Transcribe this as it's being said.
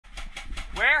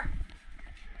Where?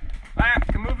 Alright,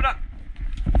 come move it up.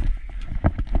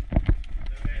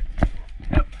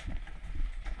 Yep.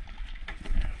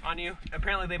 On you.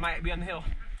 Apparently they might be on the hill.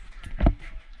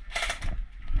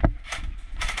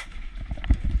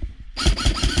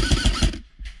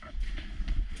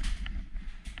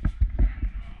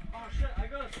 Oh shit, I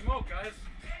got smoke, guys.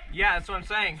 Yeah, that's what I'm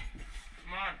saying.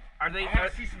 Come on. Are they? I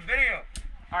want to see some video.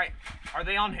 Alright, are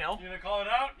they on hill? You gonna call it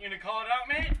out? You gonna call it out,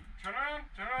 mate? Turn around,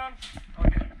 turn around.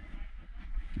 Okay.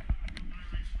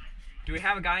 Do we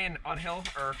have a guy on hill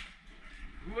or?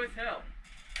 Who is hill?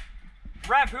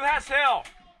 Rev, who has hill?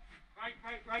 Right.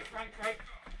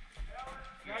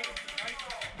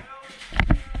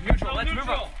 Neutral, let's move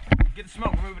up. Get the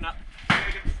smoke, we're moving up.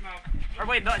 Gotta get the smoke. Or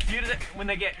wait, no, it's you when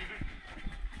they get.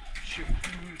 Shoot.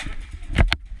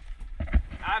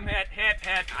 I'm hit.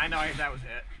 I know that was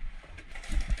hit.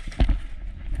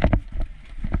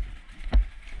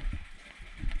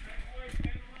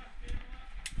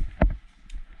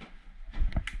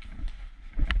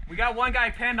 We got one guy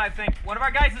pinned, I think. One of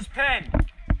our guys is pinned.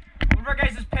 One of our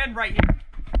guys is pinned right here.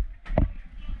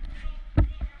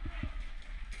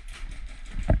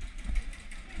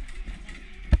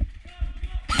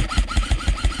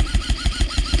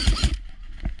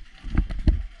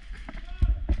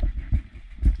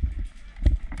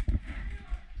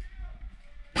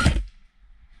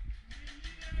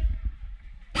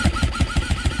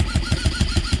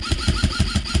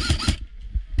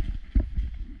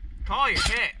 Call your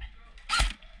hit.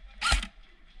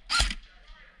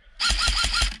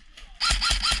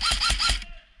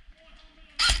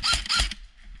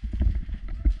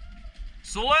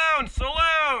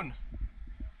 Saloon!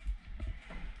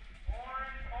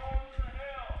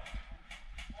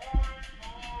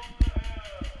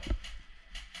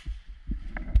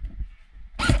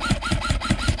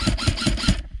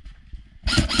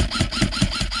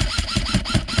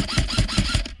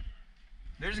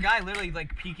 There's a guy literally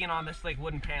like peeking on this like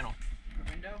wooden panel.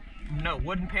 The window? No,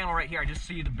 wooden panel right here. I just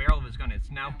see the barrel of his gun.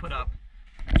 It's now put up.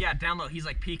 Yeah, down low. He's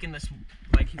like peeking this,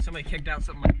 like somebody kicked out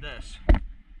something like this.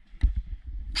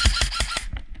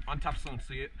 On top of someone,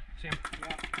 see it? See him?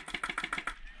 Yeah.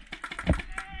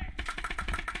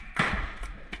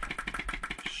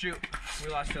 Shoot, we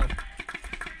lost hill.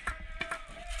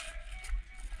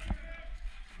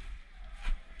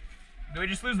 Do we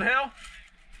just lose the hill?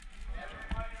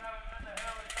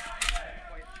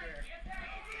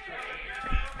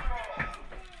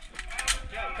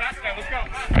 Let's go.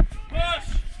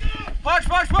 Push! Push!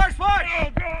 Go!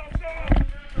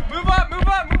 Move up!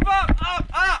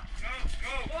 Up!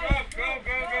 Go.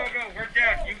 We're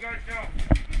dead. You guys go.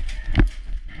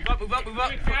 Move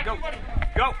up.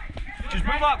 Go. Just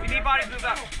move up. We need bodies to move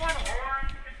up.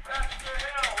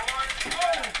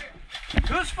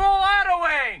 Who's full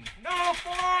autoing? No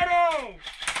full auto!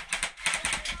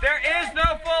 There is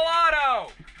no full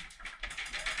auto.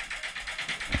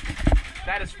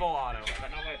 That is full auto. No,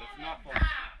 wait, that's not full.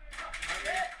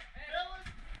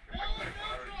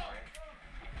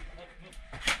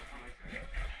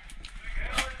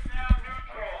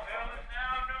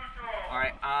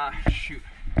 Alright, shoot.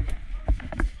 You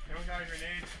don't got a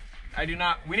grenade? I do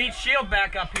not. We need shield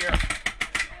back up here.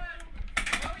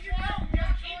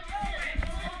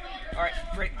 Alright,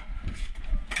 great.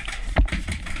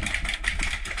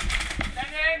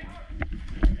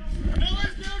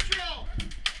 Miller's neutral!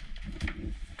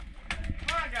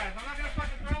 Come on, guys. I'm not going to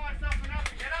fucking throw myself for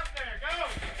nothing. Get up there.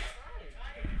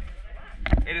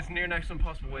 Go! It is near next to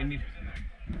impossible. We need.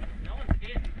 No one's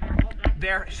in.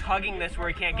 They're hugging this where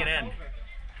he can't get in.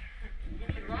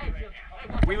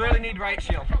 We literally need right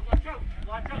shield. Watch out.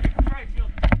 Right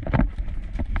shield.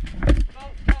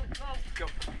 Go.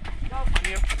 On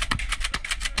you.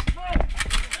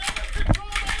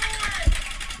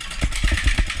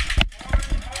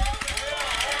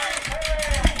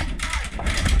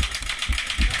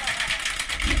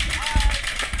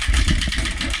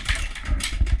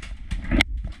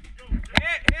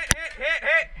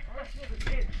 Hit.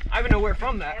 I even know where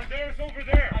from that. There's over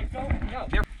there. I don't know.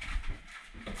 They're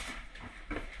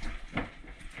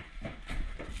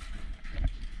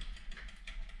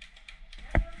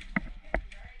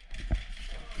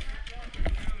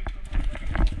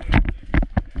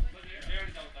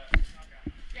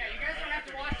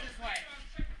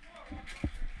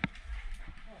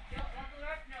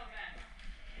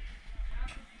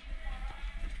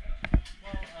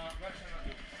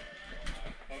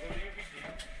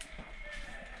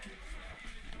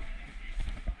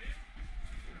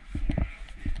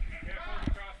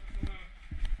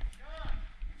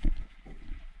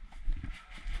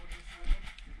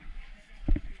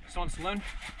still in saloon.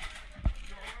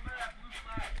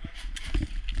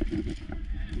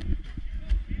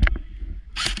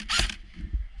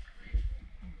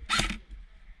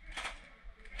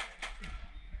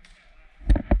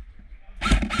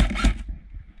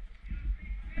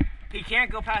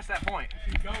 can't go past that point.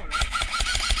 Keep going, right?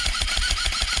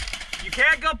 You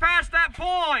can't go past that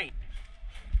point.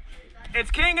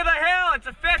 It's King of the Hill. It's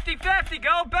a 50-50.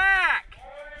 Go back.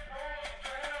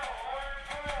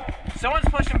 Someone's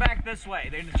pushing back this way.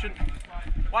 They shouldn't.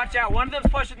 Watch out. One of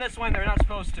them's pushing this way and they're not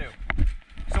supposed to.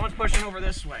 Someone's pushing over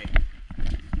this way.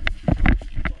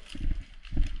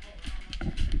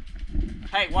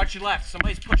 Hey, watch your left.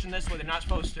 Somebody's pushing this way. They're not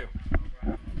supposed to.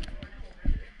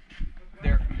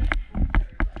 There.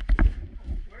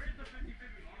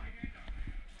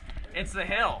 It's the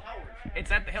hill.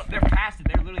 It's at the hill. They're past it.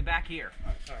 They're literally back here.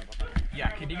 Sorry about that.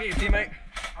 Yeah, can you get your teammate?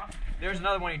 There's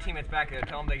another one of your teammates back there.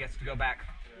 Tell them they get to go back.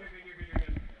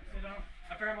 Sit down.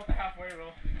 I forgot about the halfway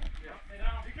rule. Sit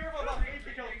down. Be careful about the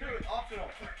AP kills too. It's optional.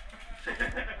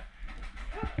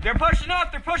 They're pushing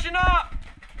up. They're pushing up.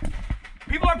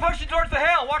 People are pushing towards the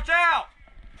hill. Watch out.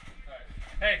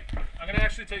 Hey, I'm going to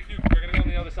actually take you. We're going to go on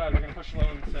the other side. We're going to push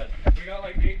alone instead. We got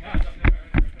like 8 guys up there.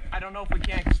 I don't know if we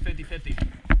can because 50-50.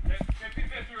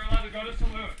 50-50, we're allowed to go to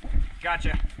saloon.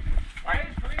 Gotcha. All right.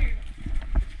 Why is green?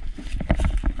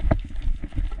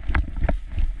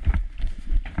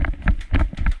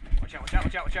 Watch out, watch out,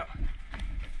 watch out, watch out.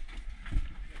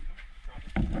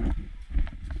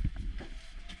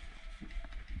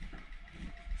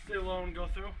 Stay low and go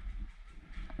through. All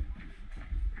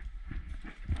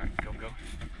right, go, go.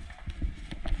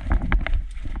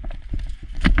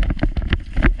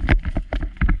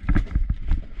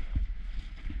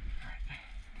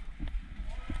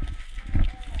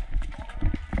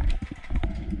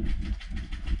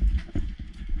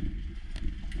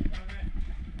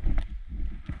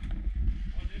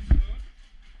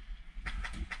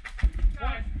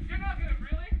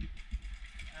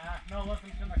 No, listen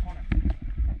to that corner.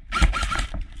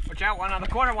 Watch out, one on the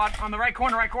corner, watch on the right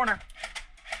corner, right corner.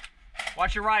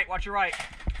 Watch your right, watch your right.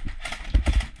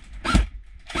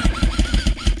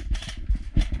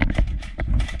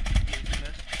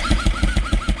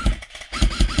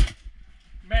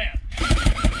 Man.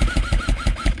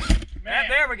 Yeah,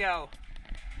 there we go.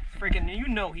 Freaking, you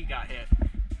know he got hit.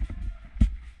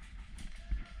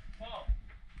 Whoa.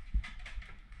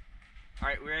 All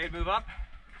right, we ready to move up?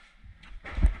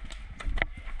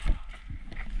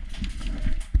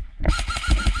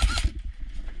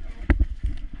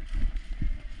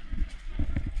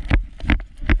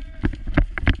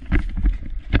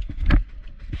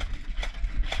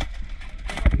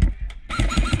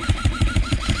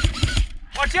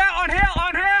 Watch out, on hill,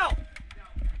 on hill!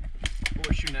 Oh,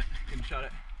 we're shooting it. Didn't shot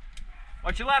it.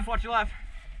 Watch your left, watch your left.